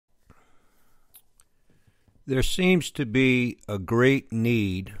There seems to be a great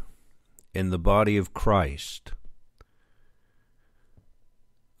need in the body of Christ,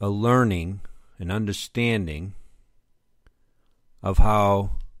 a learning and understanding of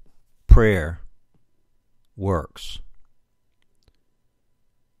how prayer works.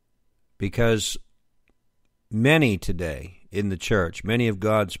 Because many today in the church, many of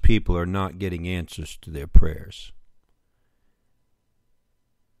God's people are not getting answers to their prayers.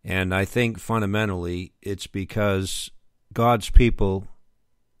 And I think fundamentally it's because God's people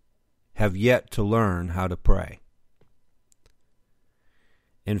have yet to learn how to pray.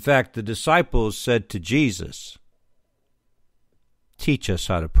 In fact, the disciples said to Jesus, "Teach us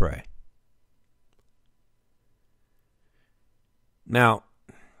how to pray." Now,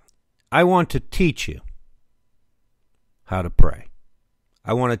 I want to teach you how to pray.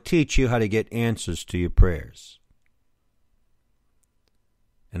 I want to teach you how to get answers to your prayers.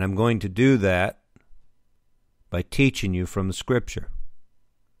 And I'm going to do that by teaching you from the Scripture.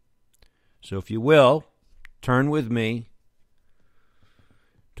 So if you will, turn with me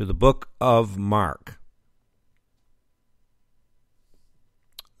to the book of Mark.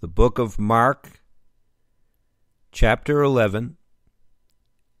 The book of Mark, chapter 11,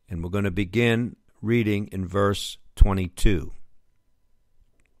 and we're going to begin reading in verse 22.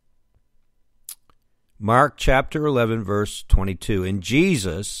 Mark chapter 11, verse 22. And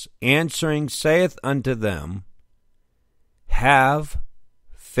Jesus answering saith unto them, Have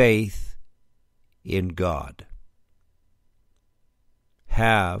faith in God.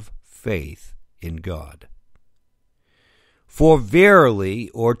 Have faith in God. For verily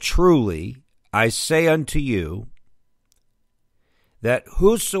or truly I say unto you, that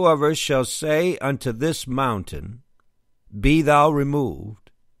whosoever shall say unto this mountain, Be thou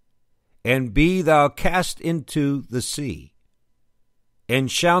removed, and be thou cast into the sea, and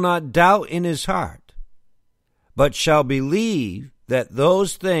shall not doubt in his heart, but shall believe that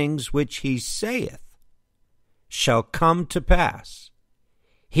those things which he saith shall come to pass,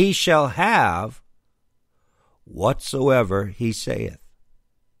 he shall have whatsoever he saith.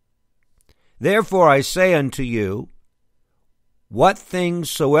 Therefore I say unto you, what things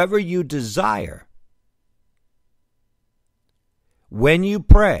soever you desire, when you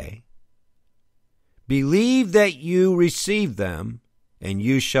pray, believe that you receive them, and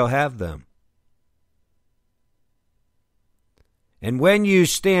you shall have them. And when you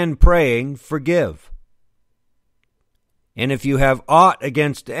stand praying, forgive. And if you have aught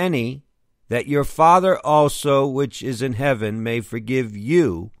against any, that your Father also which is in heaven may forgive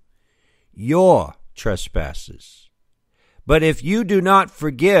you your trespasses. But if you do not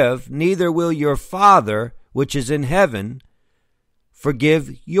forgive, neither will your Father which is in heaven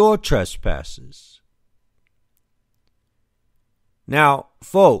forgive your trespasses. Now,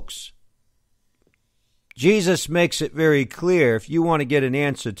 folks, Jesus makes it very clear, if you want to get an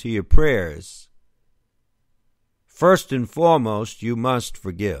answer to your prayers, first and foremost, you must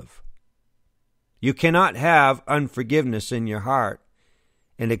forgive. You cannot have unforgiveness in your heart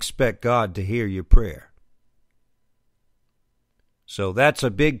and expect God to hear your prayer. So that's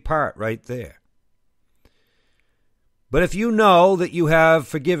a big part right there. But if you know that you have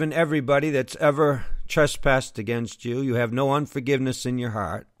forgiven everybody that's ever trespassed against you, you have no unforgiveness in your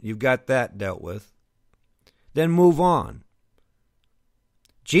heart, you've got that dealt with, then move on.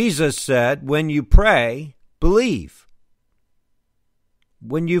 Jesus said, when you pray, believe.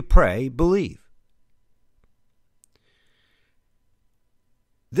 When you pray, believe.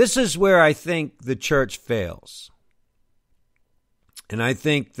 This is where I think the church fails. And I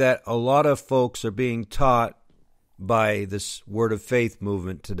think that a lot of folks are being taught by this Word of Faith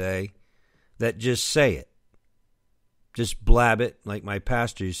movement today that just say it. Just blab it, like my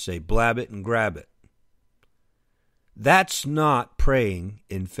pastor used to say, blab it and grab it. That's not praying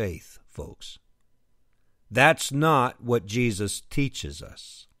in faith, folks. That's not what Jesus teaches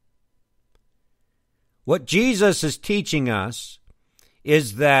us. What Jesus is teaching us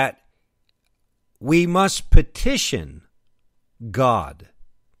is that we must petition God.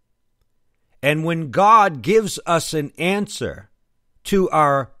 And when God gives us an answer to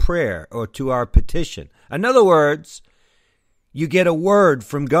our prayer or to our petition, in other words, you get a word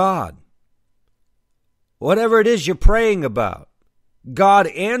from God. Whatever it is you're praying about, God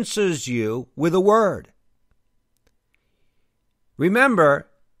answers you with a word. Remember,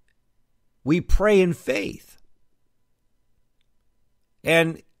 we pray in faith.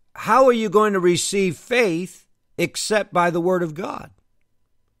 And how are you going to receive faith except by the word of God?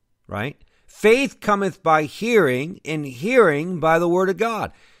 Right? Faith cometh by hearing, and hearing by the word of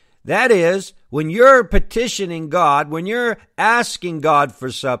God. That is, When you're petitioning God, when you're asking God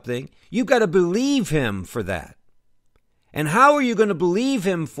for something, you've got to believe him for that. And how are you going to believe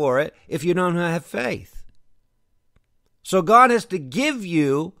him for it if you don't have faith? So God has to give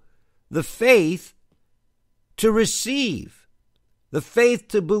you the faith to receive, the faith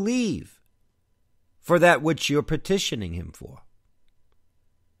to believe for that which you're petitioning him for.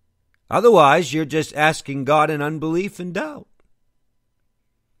 Otherwise, you're just asking God in unbelief and doubt.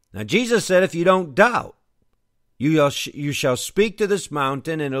 Now, Jesus said, if you don't doubt, you shall speak to this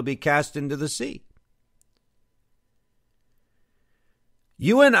mountain and it'll be cast into the sea.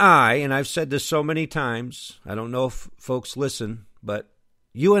 You and I've said this so many times, I don't know if folks listen, but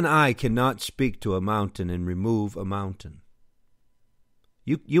you and I cannot speak to a mountain and remove a mountain.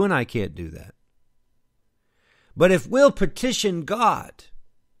 You and I can't do that. But if we'll petition God,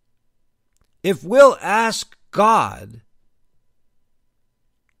 if we'll ask God,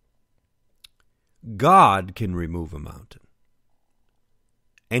 God can remove a mountain.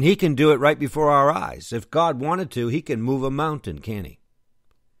 And he can do it right before our eyes. If God wanted to, he can move a mountain, can't he?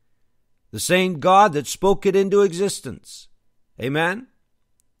 The same God that spoke it into existence. Amen?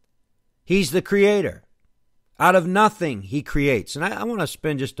 He's the creator. Out of nothing, he creates. And I want to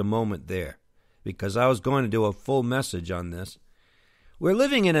spend just a moment there because I was going to do a full message on this. We're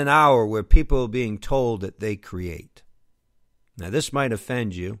living in an hour where people are being told that they create. Now, this might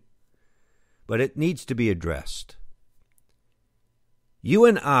offend you, but it needs to be addressed. You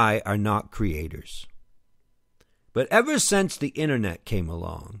and I are not creators. But ever since the internet came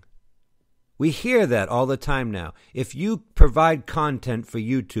along, we hear that all the time now. If you provide content for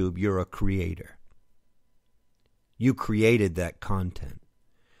YouTube, you're a creator. You created that content.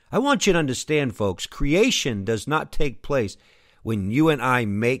 I want you to understand, folks, creation does not take place when you and I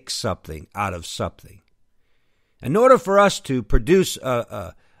make something out of something. In order for us to produce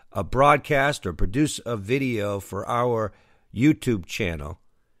a broadcast or produce a video for our YouTube channel,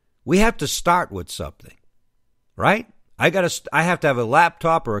 we have to start with something, right? I have to have a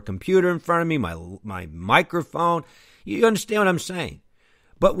laptop or a computer in front of me, my microphone. You understand what I'm saying?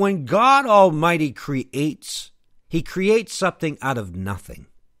 But when God Almighty creates, he creates something out of nothing.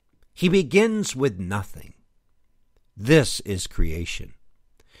 He begins with nothing. This is creation.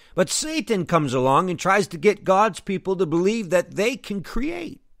 But Satan comes along and tries to get God's people to believe that they can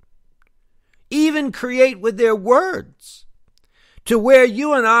create, even create with their words, to where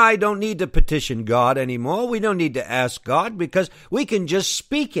you and I don't need to petition God anymore. We don't need to ask God because we can just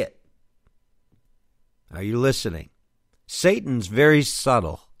speak it. Are you listening? Satan's very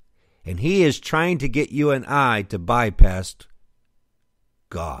subtle, and he is trying to get you and I to bypass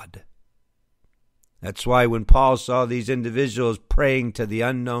God. That's why when Paul saw these individuals praying to the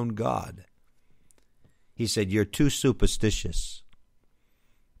unknown God, he said, you're too superstitious.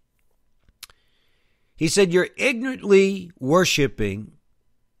 He said, you're ignorantly worshiping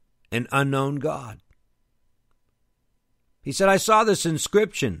an unknown God. He said, I saw this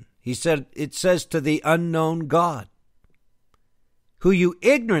inscription. He said, it says to the unknown God, who you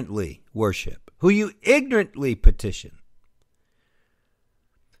ignorantly worship, who you ignorantly petition.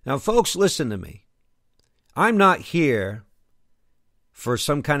 Now, folks, listen to me. I'm not here for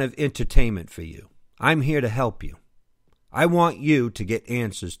some kind of entertainment for you. I'm here to help you. I want you to get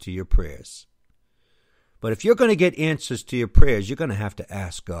answers to your prayers. But if you're going to get answers to your prayers, you're going to have to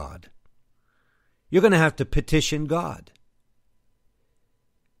ask God. You're going to have to petition God.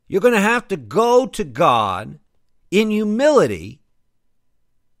 You're going to have to go to God in humility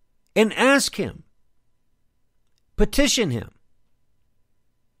and ask him. Petition him.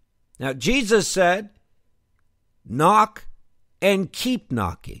 Now, Jesus said, knock and keep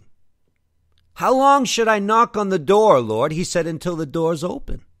knocking. How long should I knock on the door, Lord? He said, until the door's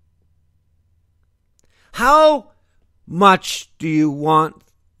open. How much do you want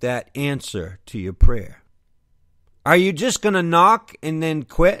that answer to your prayer? Are you just going to knock and then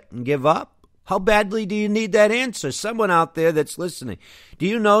quit and give up? How badly do you need that answer? Someone out there that's listening. Do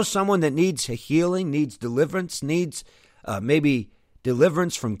you know someone that needs a healing, needs deliverance, needs maybe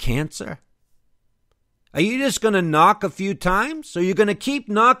deliverance from cancer? Are you just going to knock a few times? Or are you going to keep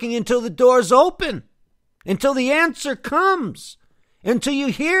knocking until the door's open? Until the answer comes? Until you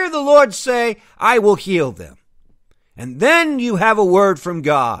hear the Lord say, I will heal them. And then you have a word from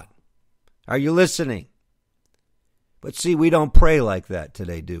God. Are you listening? But see, we don't pray like that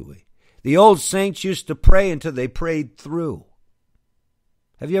today, do we? The old saints used to pray until they prayed through.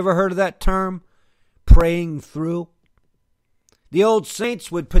 Have you ever heard of that term? Praying through? The old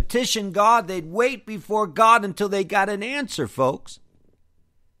saints would petition God. They'd wait before God until they got an answer, folks.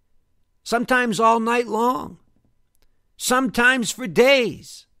 Sometimes all night long. Sometimes for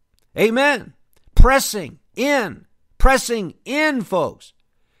days. Amen. pressing in, folks.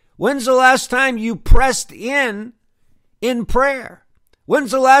 When's the last time you pressed in prayer?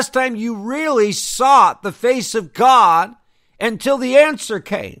 When's the last time you really sought the face of God until the answer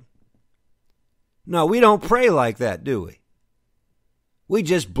came? No, we don't pray like that, do we? We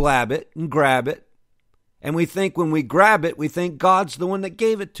just blab it and grab it. And we think when we grab it, we think God's the one that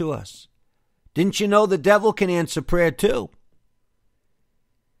gave it to us. Didn't you know the devil can answer prayer too?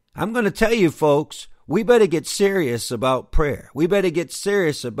 I'm going to tell you, folks, we better get serious about prayer. We better get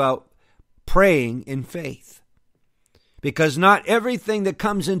serious about praying in faith. Because not everything that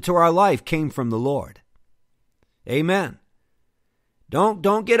comes into our life came from the Lord. Amen.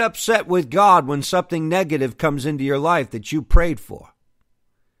 Don't get upset with God when something negative comes into your life that you prayed for.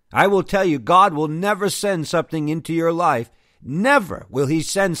 I will tell you, God will never send something into your life. Never will he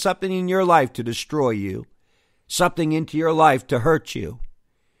send something in your life to destroy you, something into your life to hurt you.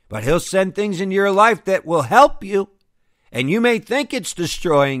 But he'll send things into your life that will help you, and you may think it's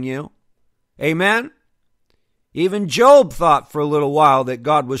destroying you. Amen? Even Job thought for a little while that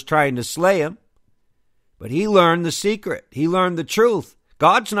God was trying to slay him, but he learned the secret. He learned the truth.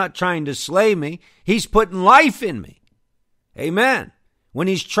 God's not trying to slay me. He's putting life in me. Amen. When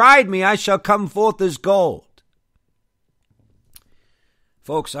he's tried me, I shall come forth as gold.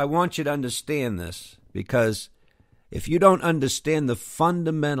 Folks, I want you to understand this, because if you don't understand the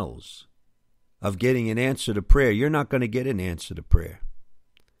fundamentals of getting an answer to prayer, you're not going to get an answer to prayer.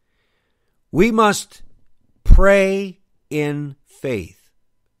 We must pray in faith,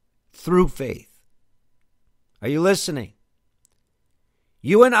 through faith. Are you listening?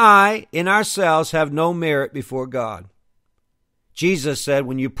 You and I, in ourselves, have no merit before God. Jesus said,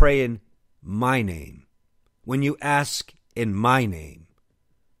 when you pray in my name, when you ask in my name.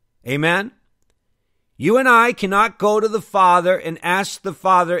 Amen? You and I cannot go to the Father and ask the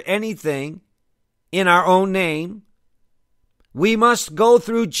Father anything in our own name. We must go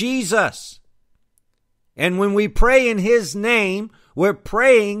through Jesus. And when we pray in his name, we're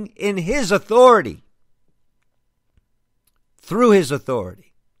praying in his authority. Through his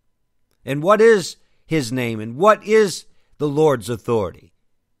authority. And what is his name? And what is the Lord's authority?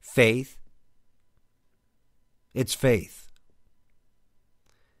 Faith. It's faith.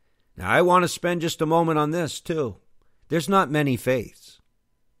 Now, I want to spend just a moment on this, too. There's not many faiths.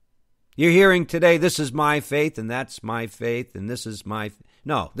 You're hearing today, this is my faith, and that's my faith, and this is my...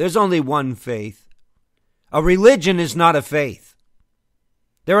 No, there's only one faith. A religion is not a faith.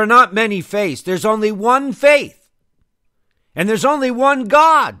 There are not many faiths. There's only one faith. And there's only one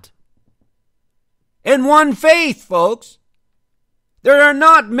God. And one faith, folks. There are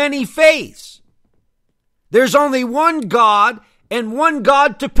not many faiths. There's only one God and one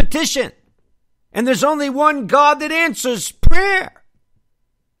God to petition. And there's only one God that answers prayer.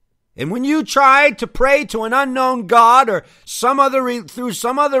 And when you try to pray to an unknown God or through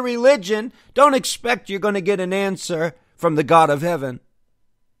some other religion, don't expect you're going to get an answer from the God of heaven.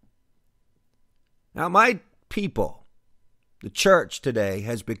 Now, my people, the church today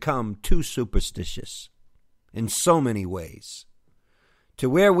has become too superstitious in so many ways, to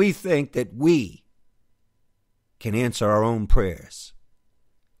where we think that we can answer our own prayers,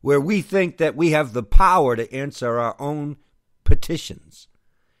 where we think that we have the power to answer our own petitions.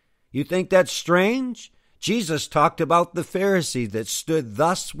 You think that's strange? Jesus talked about the Pharisee that stood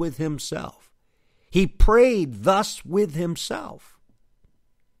thus with himself. He prayed thus with himself,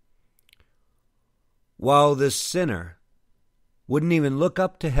 while this sinner wouldn't even look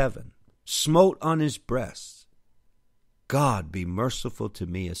up to heaven, smote on his breast, God, be merciful to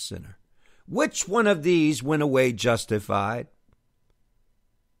me, a sinner. Which one of these went away justified?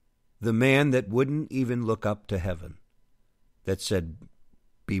 The man that wouldn't even look up to heaven, that said,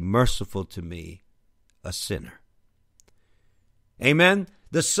 be merciful to me, a sinner. Amen?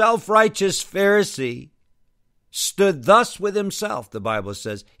 The self-righteous Pharisee stood thus with himself, the Bible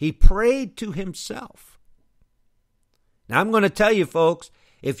says. He prayed to himself. Now, I'm going to tell you, folks,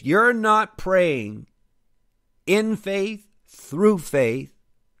 if you're not praying in faith, through faith,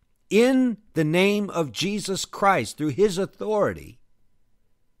 in the name of Jesus Christ, through his authority,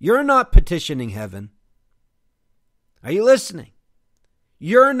 you're not petitioning heaven. Are you listening?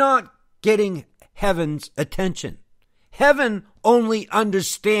 You're not getting heaven's attention. Heaven only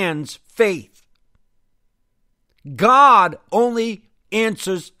understands faith. God only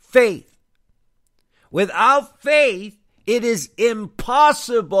answers faith. Without faith, it is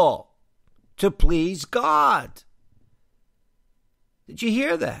impossible to please God. Did you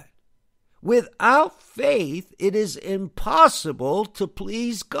hear that? Without faith, it is impossible to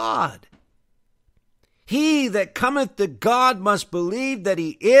please God. He that cometh to God must believe that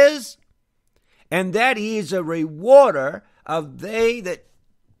he is, and that he is a rewarder of they that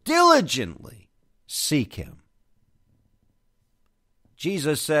diligently seek him.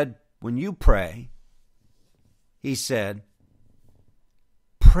 Jesus said, when you pray, he said,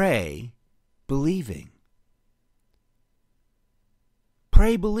 pray believing.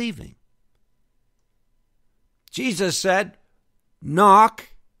 Pray believing. Jesus said,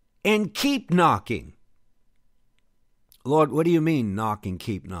 knock and keep knocking. Lord, what do you mean knock and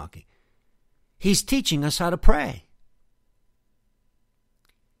keep knocking? He's teaching us how to pray.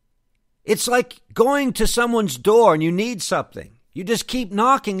 It's like going to someone's door and you need something. You just keep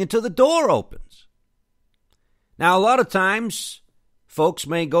knocking until the door opens. Now, a lot of times, folks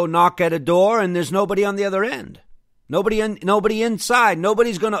may go knock at a door and there's nobody on the other end. Nobody inside.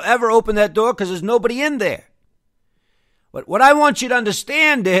 Nobody's going to ever open that door because there's nobody in there. But what I want you to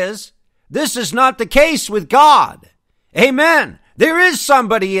understand is, this is not the case with God. Amen. There is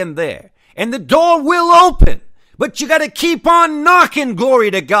somebody in there, and the door will open. But you got to keep on knocking, glory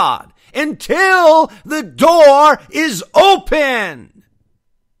to God, until the door is open.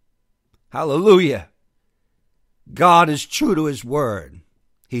 Hallelujah. God is true to his word.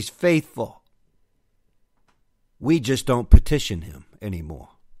 He's faithful. We just don't petition him anymore.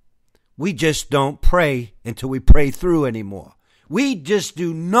 We just don't pray until we pray through anymore. We just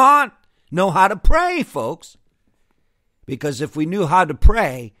do not know how to pray, folks. Because if we knew how to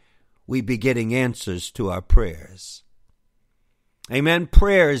pray, we'd be getting answers to our prayers. Amen.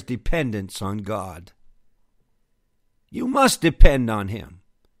 Prayer is dependence on God. You must depend on him.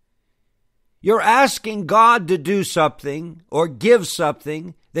 You're asking God to do something or give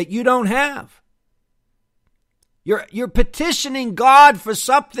something that you don't have. You're petitioning God for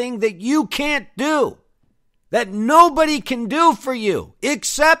something that you can't do, that nobody can do for you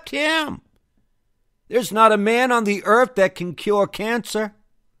except him. There's not a man on the earth that can cure cancer,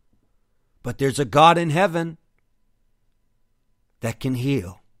 but there's a God in heaven that can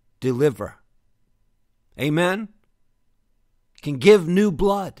heal, deliver. Amen? Can give new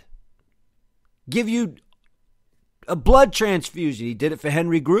blood. Give you a blood transfusion. He did it for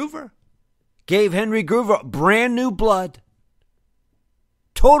Henry Groover. Gave Henry Groover brand new blood.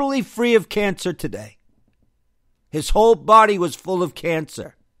 Totally free of cancer today. His whole body was full of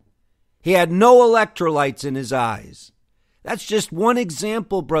cancer. He had no electrolytes in his eyes. That's just one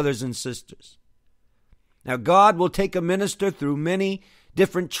example, brothers and sisters. Now, God will take a minister through many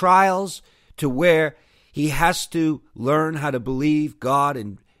different trials to where he has to learn how to believe God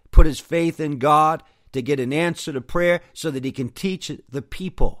and put his faith in God to get an answer to prayer so that he can teach the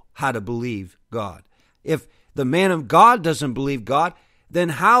people how to believe God. If the man of God doesn't believe God, then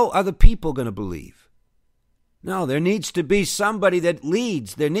how are the people going to believe? No, there needs to be somebody that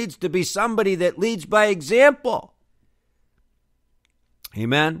leads. There needs to be somebody that leads by example.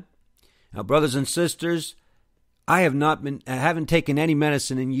 Amen. Now, brothers and sisters, I haven't taken any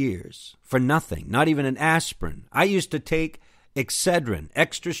medicine in years for nothing, not even an aspirin. I used to take Excedrin,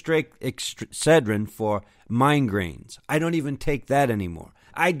 extra strength Excedrin for migraines. I don't even take that anymore.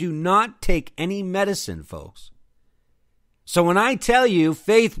 I do not take any medicine, folks. So when I tell you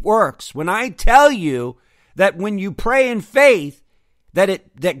faith works, when I tell you that when you pray in faith,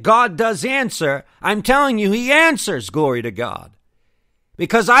 that God does answer, I'm telling you he answers, glory to God.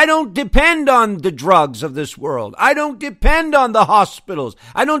 Because I don't depend on the drugs of this world. I don't depend on the hospitals.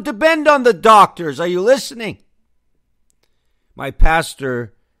 I don't depend on the doctors. Are you listening? My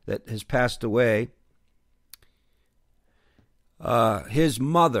pastor that has passed away, his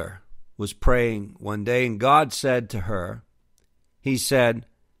mother was praying one day, and God said to her, he said,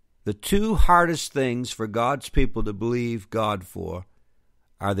 the two hardest things for God's people to believe God for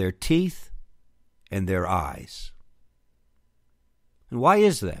are their teeth and their eyes. And why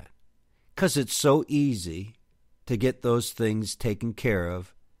is that? Because it's so easy to get those things taken care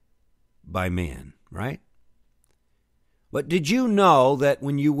of by man, right? But did you know that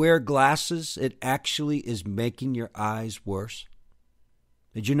when you wear glasses, it actually is making your eyes worse?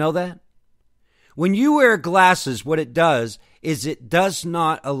 Did you know that? When you wear glasses, what it does is it does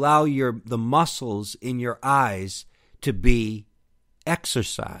not allow the muscles in your eyes to be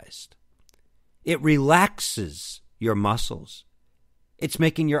exercised. It relaxes your muscles. It's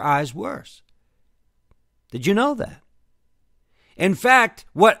making your eyes worse. Did you know that? In fact,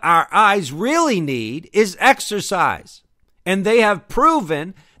 what our eyes really need is exercise. And they have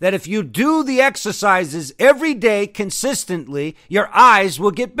proven that if you do the exercises every day consistently, your eyes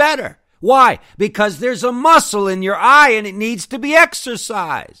will get better. Why? Because there's a muscle in your eye and it needs to be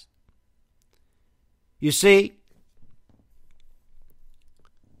exercised. You see?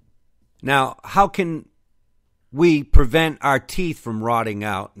 Now, how can we prevent our teeth from rotting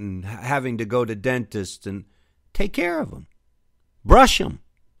out and having to go to dentists, and take care of them. Brush them.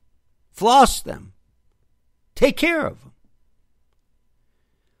 Floss them. Take care of them.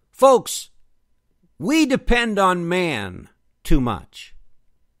 Folks, we depend on man too much.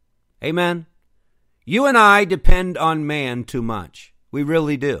 Amen? You and I depend on man too much. We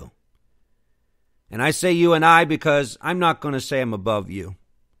really do. And I say you and I because I'm not going to say I'm above you.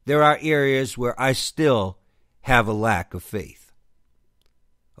 There are areas where I still have a lack of faith.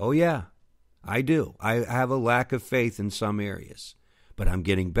 Oh yeah, I do. I have a lack of faith in some areas, but I'm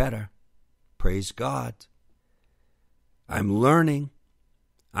getting better. Praise God. I'm learning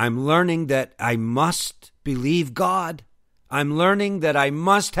that I must believe God. I'm learning that I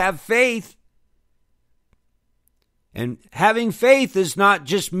must have faith. And having faith is not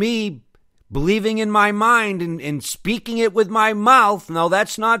just me believing in my mind and speaking it with my mouth. No,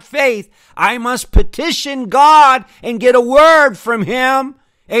 that's not faith. I must petition God and get a word from Him.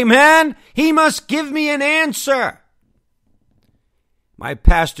 Amen? He must give me an answer. My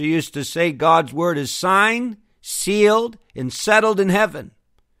pastor used to say God's word is signed, sealed, and settled in heaven.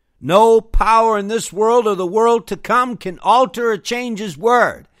 No power in this world or the world to come can alter or change His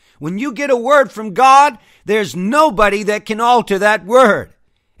word. When you get a word from God, there's nobody that can alter that word.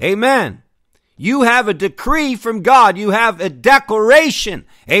 Amen. You have a decree from God. You have a declaration.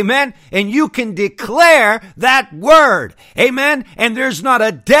 Amen. And you can declare that word. Amen. And there's not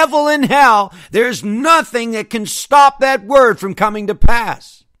a devil in hell. There's nothing that can stop that word from coming to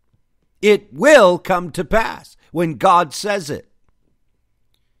pass. It will come to pass when God says it.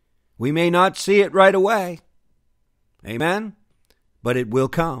 We may not see it right away. Amen. But it will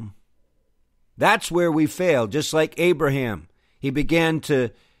come. That's where we fail. Just like Abraham. He began to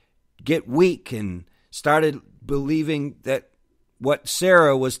get weak and started believing that what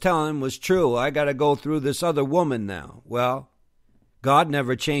Sarah was telling him was true. I got to go through this other woman now. Well, God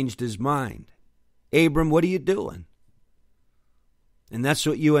never changed His mind. Abram, what are you doing? And that's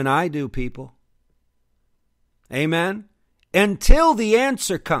what you and I do, people. Amen? Until the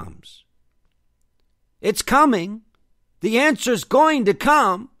answer comes. It's coming. The answer's going to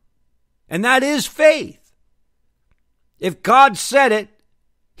come. And that is faith. If God said it,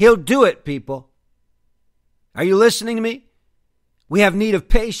 He'll do it, people. Are you listening to me? We have need of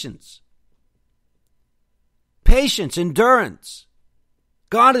patience. Patience, endurance.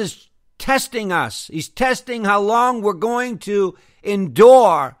 God is testing us. He's testing how long we're going to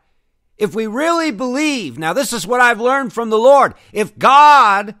endure if we really believe. Now, this is what I've learned from the Lord. If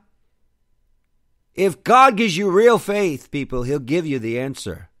God gives you real faith, people, He'll give you the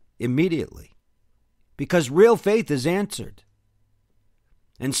answer immediately. Because real faith is answered.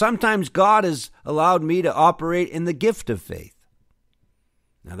 And sometimes God has allowed me to operate in the gift of faith.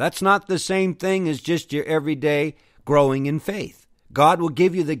 Now, that's not the same thing as just your everyday growing in faith. God will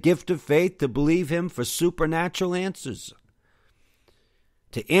give you the gift of faith to believe Him for supernatural answers.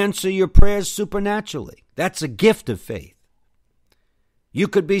 To answer your prayers supernaturally. That's a gift of faith. You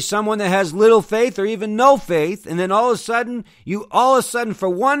could be someone that has little faith or even no faith, and then all of a sudden for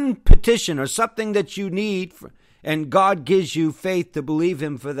one petition or something that you need, and God gives you faith to believe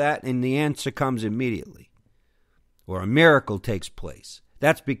Him for that, and the answer comes immediately. Or a miracle takes place.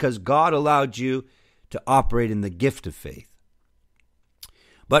 That's because God allowed you to operate in the gift of faith.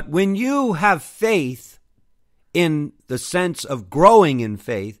 But when you have faith in the sense of growing in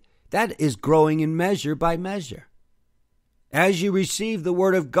faith, that is growing in measure by measure. As you receive the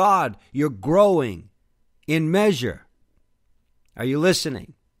Word of God, you're growing in measure. Are you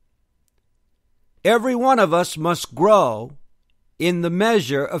listening? Every one of us must grow in the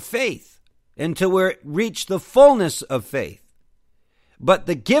measure of faith until we reach the fullness of faith. But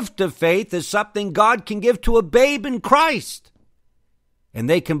the gift of faith is something God can give to a babe in Christ. And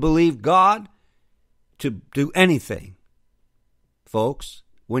they can believe God to do anything, folks,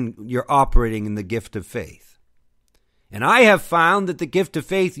 when you're operating in the gift of faith. And I have found that the gift of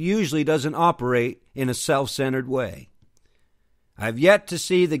faith usually doesn't operate in a self-centered way. I've yet to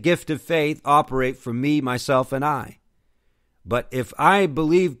see the gift of faith operate for me, myself, and I. But if I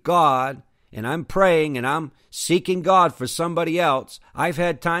believe God and I'm praying and I'm seeking God for somebody else, I've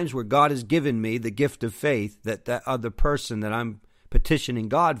had times where God has given me the gift of faith that that other person that I'm petitioning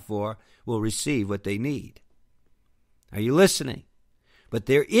God for will receive what they need. Are you listening? But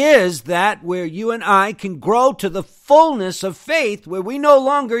there is that where you and I can grow to the fullness of faith, where we no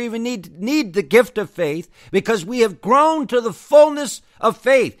longer even need the gift of faith, because we have grown to the fullness of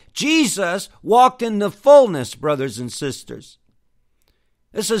faith. Jesus walked in the fullness, brothers and sisters.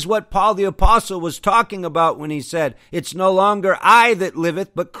 This is what Paul the Apostle was talking about when he said, it's no longer I that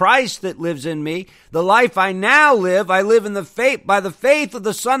liveth, but Christ that lives in me. The life I now live, I live in the faith, by the faith of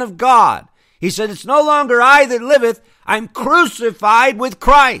the Son of God. He said, it's no longer I that liveth, I'm crucified with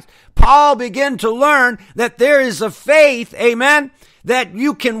Christ. Paul began to learn that there is a faith, amen, that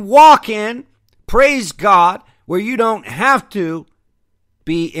you can walk in, praise God, where you don't have to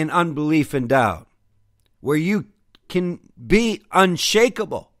be in unbelief and doubt, where you can be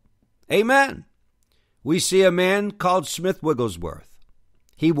unshakable. Amen. We see a man called Smith Wigglesworth.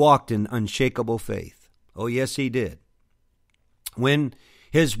 He walked in unshakable faith. Oh, yes, he did. When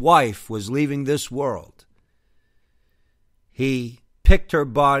his wife was leaving this world, he picked her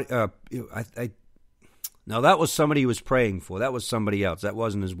body. No, that was somebody he was praying for. That was somebody else. That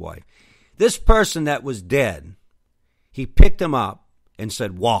wasn't his wife. This person that was dead, he picked him up and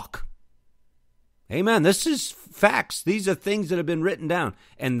said, walk. Amen. This is facts. These are things that have been written down.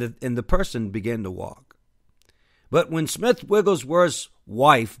 And the person began to walk. But when Smith Wigglesworth's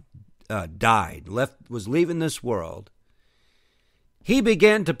wife died, was leaving this world, he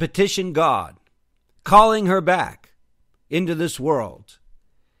began to petition God, calling her back into this world.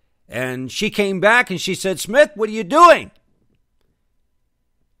 And she came back and she said, Smith, what are you doing?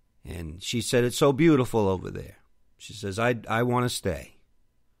 And she said, it's so beautiful over there. She says, I want to stay.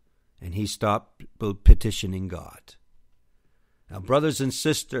 And he stopped petitioning God. Now, brothers and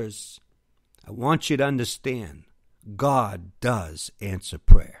sisters, I want you to understand, God does answer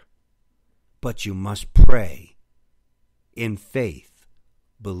prayer. But you must pray in faith,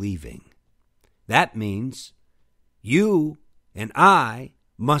 believing. That means you and I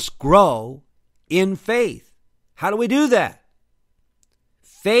must grow in faith. How do we do that?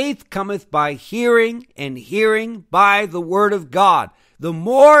 Faith cometh by hearing, and hearing by the word of God. The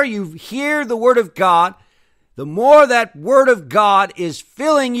more you hear the word of God, the more that word of God is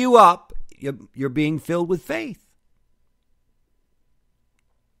filling you up. You're being filled with faith.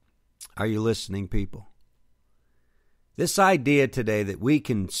 Are you listening, people? This idea today that we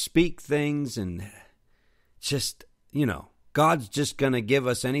can speak things and just, God's just going to give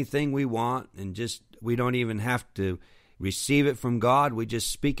us anything we want and just we don't even have to receive it from God. We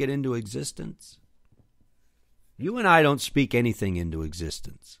just speak it into existence. You and I don't speak anything into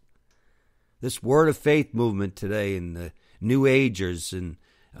existence. This word of faith movement today and the New Agers and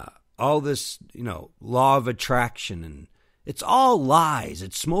all this, law of attraction, and it's all lies.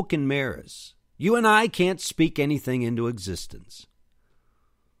 It's smoke and mirrors. You and I can't speak anything into existence.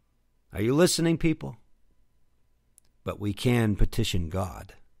 Are you listening, people? But we can petition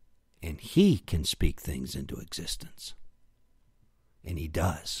God, and He can speak things into existence. And He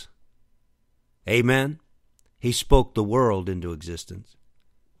does. Amen? He spoke the world into existence.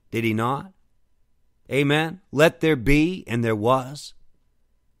 Did He not? Amen? Let there be, and there was.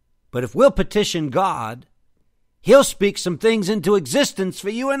 But if we'll petition God, He'll speak some things into existence for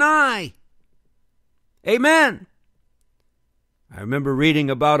you and I. Amen? I remember reading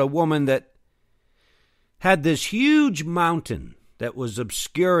about a woman that had this huge mountain that was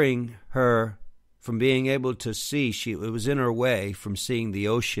obscuring her from being able to see. It was in her way from seeing the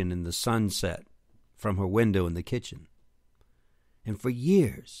ocean and the sunset from her window in the kitchen. And for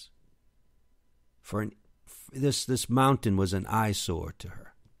years, this mountain was an eyesore to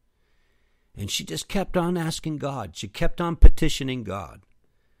her. And she just kept on asking God. She kept on petitioning God.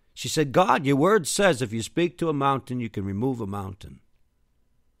 She said, God, your word says if you speak to a mountain, you can remove a mountain.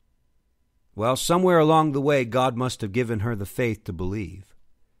 Well, somewhere along the way, God must have given her the faith to believe.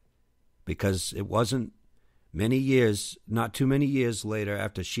 Because it wasn't many years, not too many years later,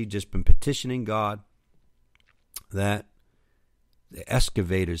 after she'd just been petitioning God, that the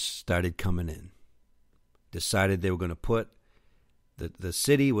excavators started coming in. Decided they were going to put, the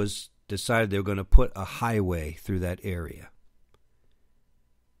city decided they were going to put a highway through that area.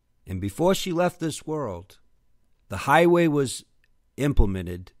 And before she left this world, the highway was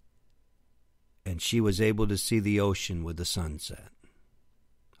implemented, and she was able to see the ocean with the sunset.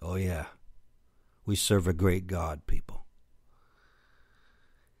 Oh yeah, we serve a great God, people.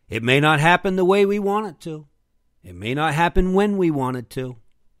 It may not happen the way we want it to. It may not happen when we want it to.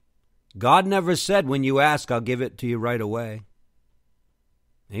 God never said, when you ask, I'll give it to you right away.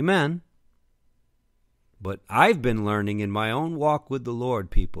 Amen. But I've been learning in my own walk with the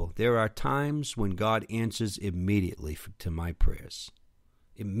Lord, people, there are times when God answers immediately to my prayers.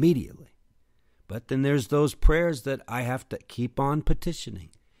 Immediately. But then there's those prayers that I have to keep on petitioning,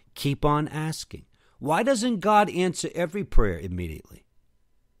 keep on asking. Why doesn't God answer every prayer immediately?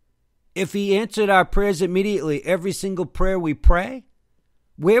 If He answered our prayers immediately, every single prayer we pray,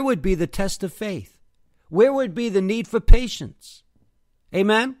 where would be the test of faith? Where would be the need for patience?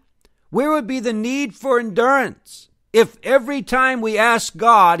 Amen? Where would be the need for endurance if every time we asked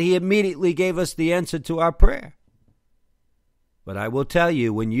God, he immediately gave us the answer to our prayer? But I will tell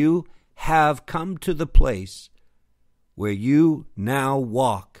you, when you have come to the place where you now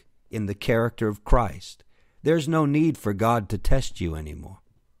walk in the character of Christ, there's no need for God to test you anymore.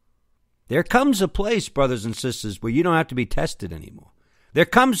 There comes a place, brothers and sisters, where you don't have to be tested anymore. There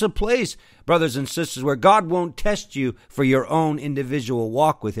comes a place, brothers and sisters, where God won't test you for your own individual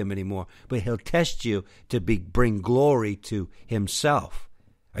walk with him anymore, but he'll test you to bring glory to himself.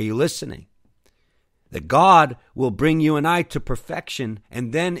 Are you listening? That God will bring you and I to perfection,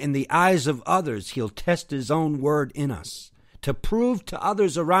 and then in the eyes of others, he'll test his own word in us to prove to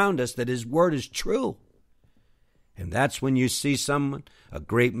others around us that his word is true. And that's when you see someone, a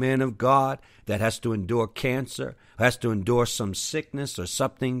great man of God, that has to endure cancer, has to endure some sickness or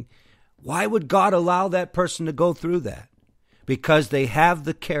something. Why would God allow that person to go through that? Because they have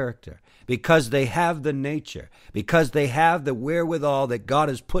the character, because they have the nature, because they have the wherewithal that God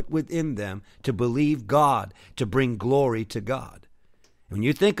has put within them to believe God, to bring glory to God. When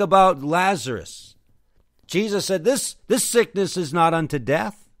you think about Lazarus, Jesus said, this sickness is not unto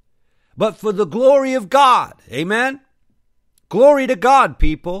death, but for the glory of God. Amen? Glory to God,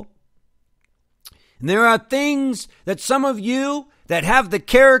 people. And there are things that some of you that have the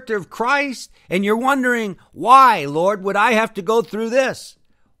character of Christ, and you're wondering, why, Lord, would I have to go through this?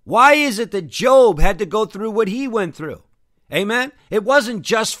 Why is it that Job had to go through what he went through? Amen? It wasn't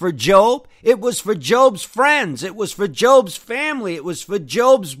just for Job. It was for Job's friends. It was for Job's family. It was for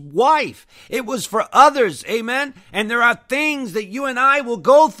Job's wife. It was for others. Amen? And there are things that you and I will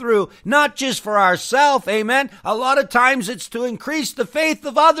go through, not just for ourselves. Amen? A lot of times it's to increase the faith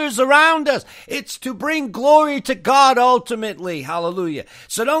of others around us. It's to bring glory to God ultimately. Hallelujah.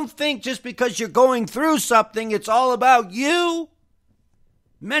 So don't think just because you're going through something, it's all about you.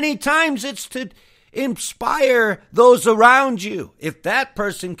 Many times it's to inspire those around you. If that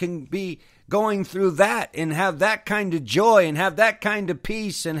person can be going through that and have that kind of joy and have that kind of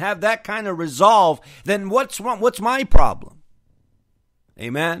peace and have that kind of resolve, then what's my problem?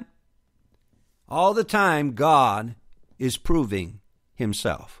 Amen? All the time God is proving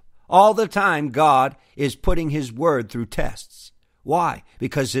himself. All the time God is putting his word through tests. Why?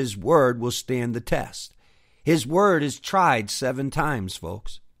 Because his word will stand the test. His word is tried 7 times,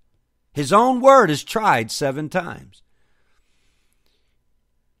 folks. His own word is tried 7 times.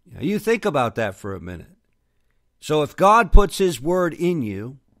 Now, you think about that for a minute. So if God puts his word in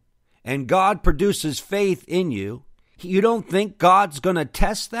you and God produces faith in you, you don't think God's going to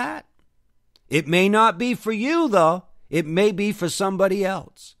test that? It may not be for you, though. It may be for somebody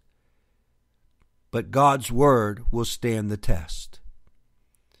else. But God's word will stand the test.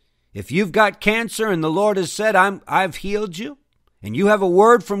 If you've got cancer and the Lord has said, I've healed you, and you have a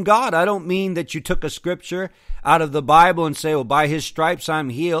word from God, I don't mean that you took a scripture out of the Bible and say, well, by his stripes I'm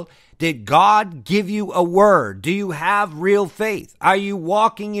healed. Did God give you a word? Do you have real faith? Are you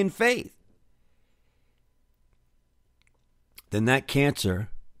walking in faith? Then that cancer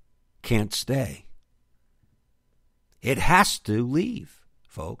can't stay. It has to leave,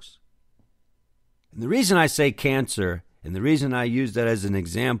 folks. And the reason I say cancer, and the reason I use that as an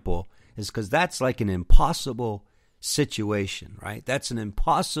example, is because that's like an impossible situation, right? That's an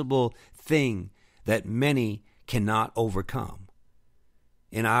impossible thing that many cannot overcome.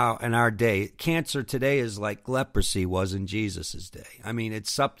 In our day, cancer today is like leprosy was in Jesus' day. I mean,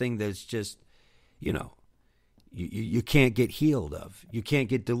 it's something that's just, you can't get healed of. You can't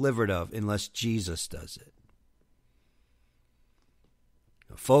get delivered of unless Jesus does it.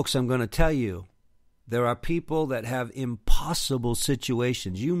 Folks, I'm going to tell you, there are people that have impossible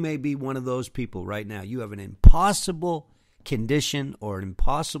situations. You may be one of those people right now. You have an impossible condition or an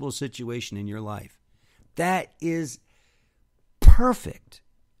impossible situation in your life. That is perfect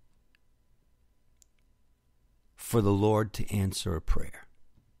for the Lord to answer a prayer.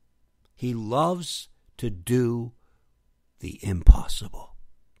 He loves to do the impossible.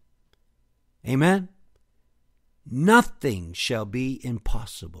 Amen? Nothing shall be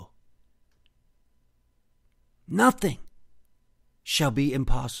impossible. Nothing shall be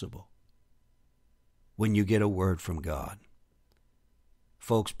impossible when you get a word from God.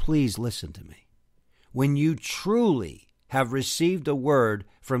 Folks, please listen to me. When you truly have received a word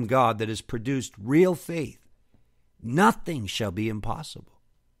from God that has produced real faith, nothing shall be impossible.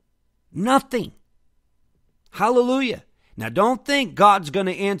 Nothing. Hallelujah. Now, don't think God's going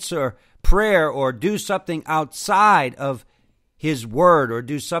to answer prayer or do something outside of his word or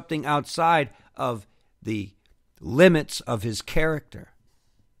do something outside of the limits of his character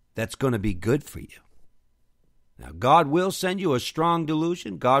that's going to be good for you. Now, God will send you a strong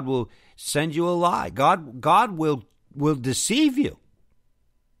delusion. God will send you a lie. God will deceive you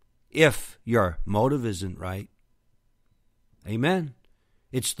if your motive isn't right. Amen.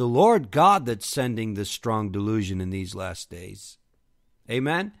 It's the Lord God that's sending this strong delusion in these last days.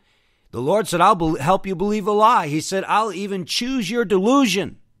 Amen. The Lord said, I'll help you believe a lie. He said, I'll even choose your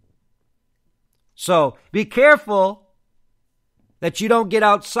delusion. So be careful that you don't get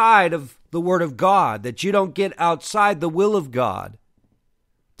outside of the Word of God, that you don't get outside the will of God,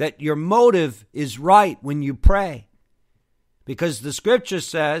 that your motive is right when you pray. Because the Scripture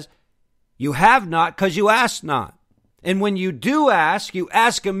says, you have not because you ask not. And when you do ask, you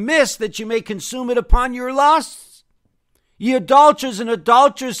ask amiss that you may consume it upon your lusts. Ye adulterers and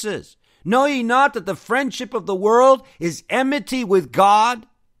adulteresses, know ye not that the friendship of the world is enmity with God?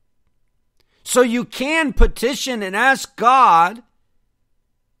 So you can petition and ask God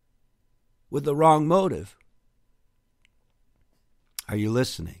with the wrong motive. Are you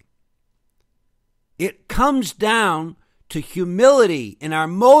listening? It comes down to humility and our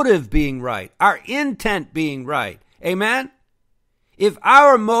motive being right, our intent being right. Amen? If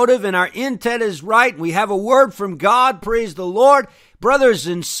our motive and our intent is right, and we have a word from God, praise the Lord, brothers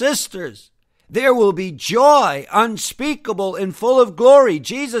and sisters, there will be joy unspeakable and full of glory.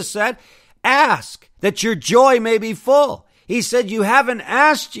 Jesus said, ask that your joy may be full. He said, you haven't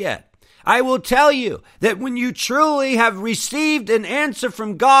asked yet. I will tell you that when you truly have received an answer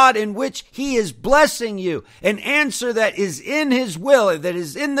from God in which He is blessing you, an answer that is in His will, that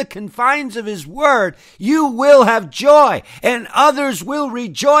is in the confines of His word, you will have joy and others will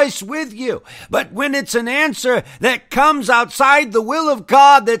rejoice with you. But when it's an answer that comes outside the will of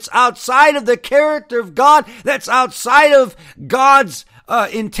God, that's outside of the character of God, that's outside of God's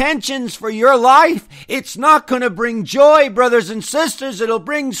intentions for your life, it's not going to bring joy, brothers and sisters. It'll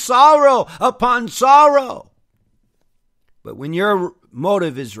bring sorrow upon sorrow. But when your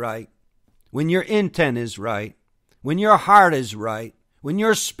motive is right, when your intent is right, when your heart is right, when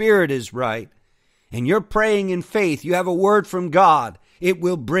your spirit is right, and you're praying in faith, you have a word from God, it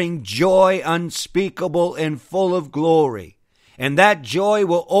will bring joy unspeakable and full of glory. And that joy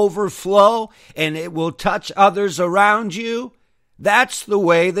will overflow and it will touch others around you. That's the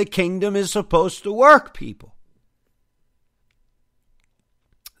way the kingdom is supposed to work, people.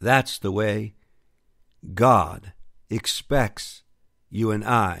 That's the way God expects you and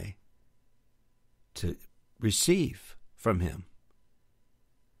I to receive from Him.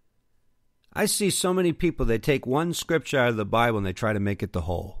 I see so many people, they take one scripture out of the Bible and they try to make it the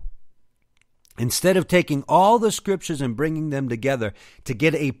whole. Instead of taking all the scriptures and bringing them together to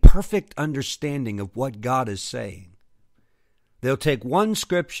get a perfect understanding of what God is saying. They'll take one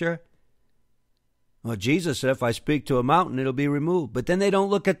scripture. Well, Jesus said, if I speak to a mountain, it'll be removed. But then they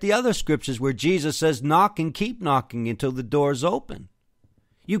don't look at the other scriptures where Jesus says, knock and keep knocking until the door's open.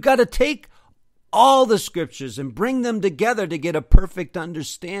 You've got to take all the scriptures and bring them together to get a perfect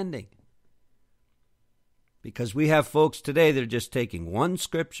understanding. Because we have folks today that are just taking one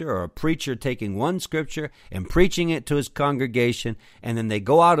scripture, or a preacher taking one scripture and preaching it to his congregation, and then they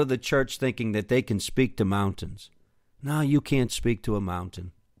go out of the church thinking that they can speak to mountains. No, you can't speak to a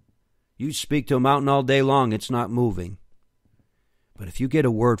mountain. You speak to a mountain all day long, it's not moving. But if you get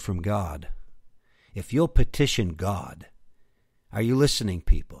a word from God, if you'll petition God, are you listening,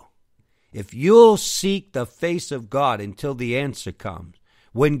 people? If you'll seek the face of God until the answer comes,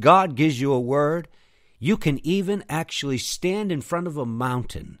 when God gives you a word, you can even actually stand in front of a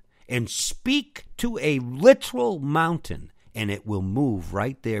mountain and speak to a literal mountain, and it will move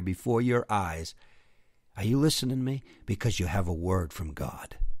right there before your eyes. Are you listening to me? Because you have a word from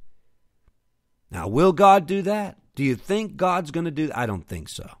God. Now, will God do that? Do you think God's going to do that? I don't think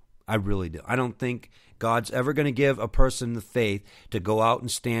so. I really do. I don't think God's ever going to give a person the faith to go out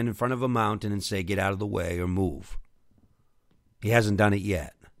and stand in front of a mountain and say, get out of the way or move. He hasn't done it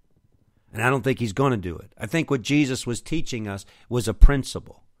yet. And I don't think He's going to do it. I think what Jesus was teaching us was a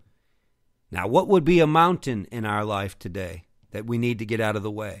principle. Now, what would be a mountain in our life today that we need to get out of the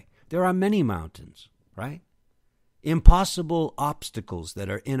way? There are many mountains. Right? Impossible obstacles that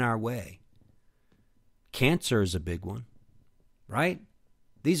are in our way. Cancer is a big one, right?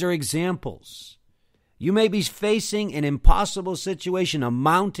 These are examples. You may be facing an impossible situation, a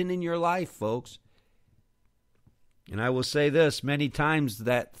mountain in your life, folks. And I will say this, many times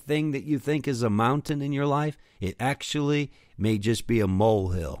that thing that you think is a mountain in your life, it actually may just be a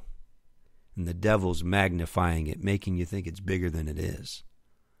molehill. And the devil's magnifying it, making you think it's bigger than it is.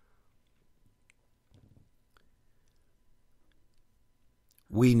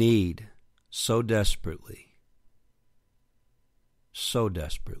 We need so desperately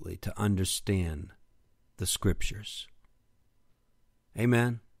to understand the Scriptures.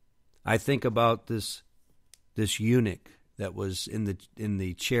 Amen. I think about this eunuch that was in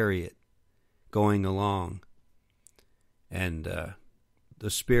the chariot going along, and the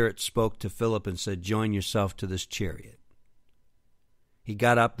Spirit spoke to Philip and said, "Join yourself to this chariot." He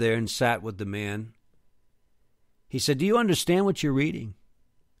got up there and sat with the man. He said, "Do you understand what you're reading?"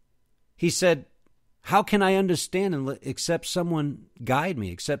 He said, "How can I understand except someone guide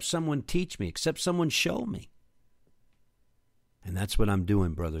me, except someone teach me, except someone show me?" And that's what I'm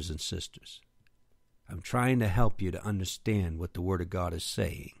doing, brothers and sisters. I'm trying to help you to understand what the Word of God is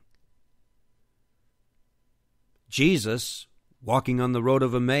saying. Jesus, walking on the road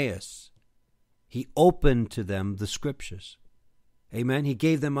of Emmaus, he opened to them the Scriptures. Amen? He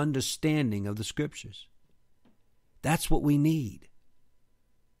gave them understanding of the Scriptures. That's what we need.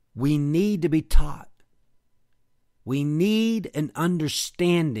 We need to be taught. We need an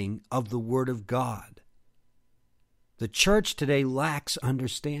understanding of the Word of God. The church today lacks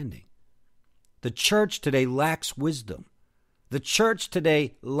understanding. The church today lacks wisdom. The church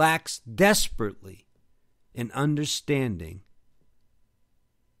today lacks desperately an understanding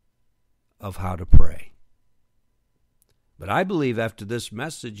of how to pray. But I believe after this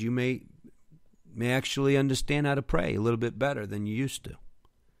message, you may actually understand how to pray a little bit better than you used to.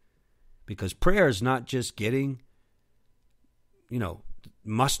 Because prayer is not just getting,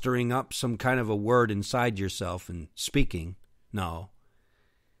 mustering up some kind of a word inside yourself and speaking. No.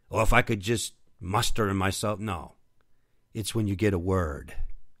 Or if I could just muster in myself. No. It's when you get a word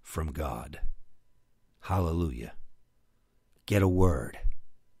from God. Hallelujah. Get a word.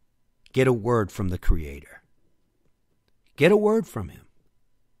 Get a word from the Creator. Get a word from Him.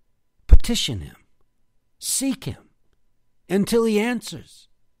 Petition Him. Seek Him until He answers.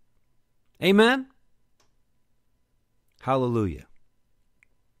 Amen? Hallelujah.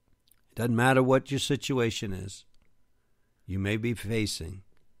 It doesn't matter what your situation is you may be facing.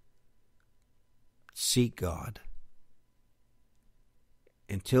 Seek God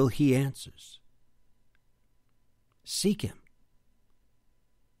until He answers. Seek Him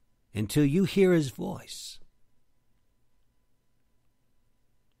until you hear His voice.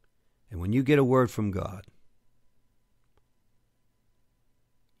 And when you get a word from God,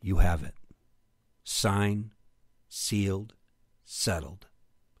 you have it. Signed, sealed, settled.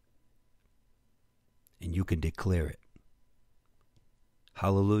 And you can declare it.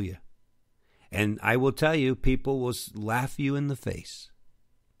 Hallelujah. And I will tell you, people will laugh you in the face.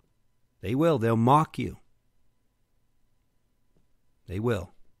 They will. They'll mock you. They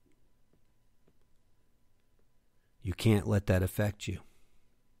will. You can't let that affect you.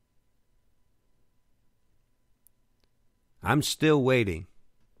 I'm still waiting.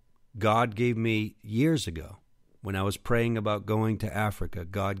 God gave me years ago, when I was praying about going to Africa,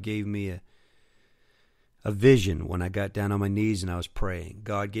 God gave me a vision when I got down on my knees and I was praying.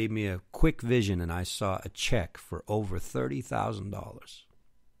 God gave me a quick vision and I saw a check for over $30,000.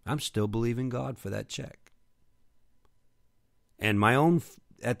 I'm still believing God for that check. And my own,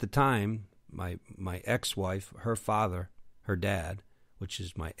 at the time, my ex-wife, her father, her dad, which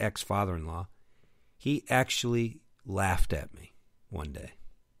is my ex-father-in-law, he actually laughed at me one day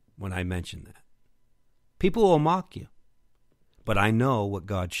when I mentioned that. People will mock you, but I know what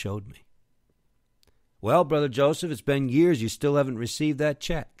God showed me. Well, Brother Joseph, it's been years. You still haven't received that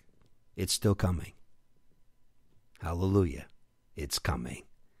check. It's still coming. Hallelujah. It's coming.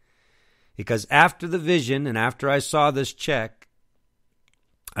 Because after the vision and after I saw this check,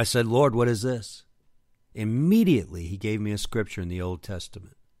 I said, Lord, what is this? Immediately, He gave me a scripture in the Old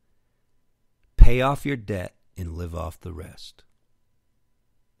Testament. Pay off your debt and live off the rest.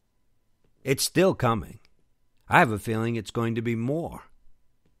 It's still coming. I have a feeling it's going to be more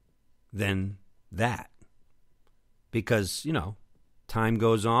than that. Because, time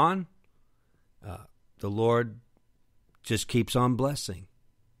goes on. The Lord just keeps on blessing.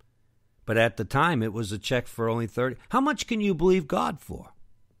 But at the time, it was a check for only $30. How much can you believe God for?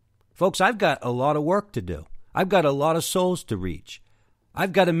 Folks, I've got a lot of work to do. I've got a lot of souls to reach.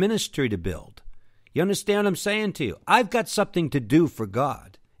 I've got a ministry to build. You understand what I'm saying to you? I've got something to do for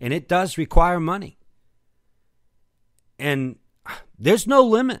God, and it does require money. And there's no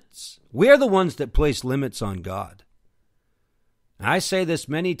limits. We're the ones that place limits on God. I say this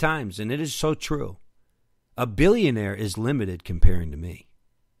many times, and it is so true. A billionaire is limited comparing to me.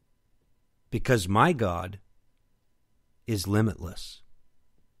 Because my God is limitless.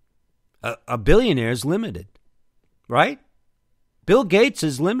 A billionaire is limited, right? Bill Gates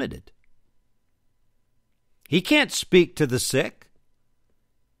is limited. He can't speak to the sick.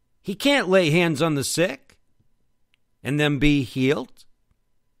 He can't lay hands on the sick and then be healed.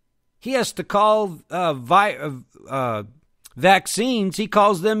 He has to call vaccines, he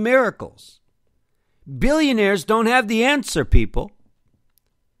calls them miracles. Billionaires don't have the answer, people.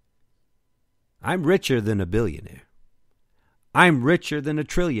 I'm richer than a billionaire. I'm richer than a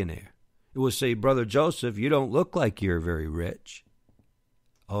trillionaire. It will say, Brother Joseph, you don't look like you're very rich.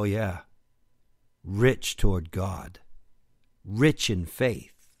 Oh, yeah. Rich toward God. Rich in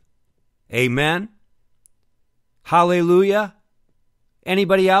faith. Amen. Hallelujah.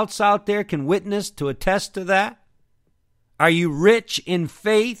 Anybody else out there can witness to attest to that? Are you rich in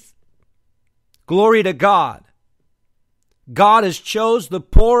faith? Glory to God. God has chose the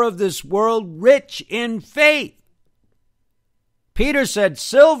poor of this world rich in faith. Peter said,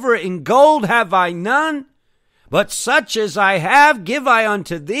 silver and gold have I none, but such as I have give I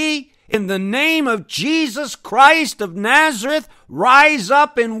unto thee. In the name of Jesus Christ of Nazareth, rise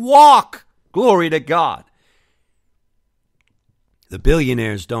up and walk. Glory to God. The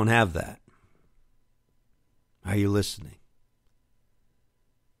billionaires don't have that. Are you listening?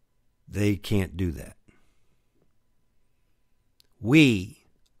 They can't do that. We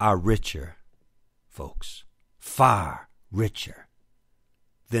are richer, folks, far richer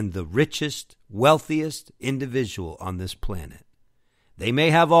than the richest, wealthiest individual on this planet. They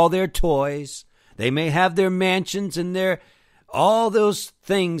may have all their toys, they may have their mansions and all those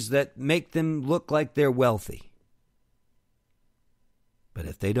things that make them look like they're wealthy. But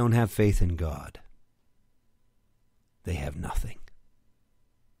if they don't have faith in God, they have nothing.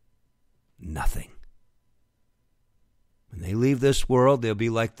 Nothing. When they leave this world, they'll be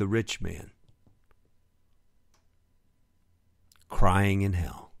like the rich man, crying in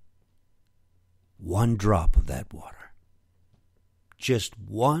hell. One drop of that water. Just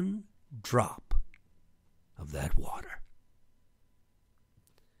one drop of that water.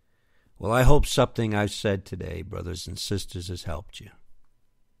 Well, I hope something I've said today, brothers and sisters, has helped you.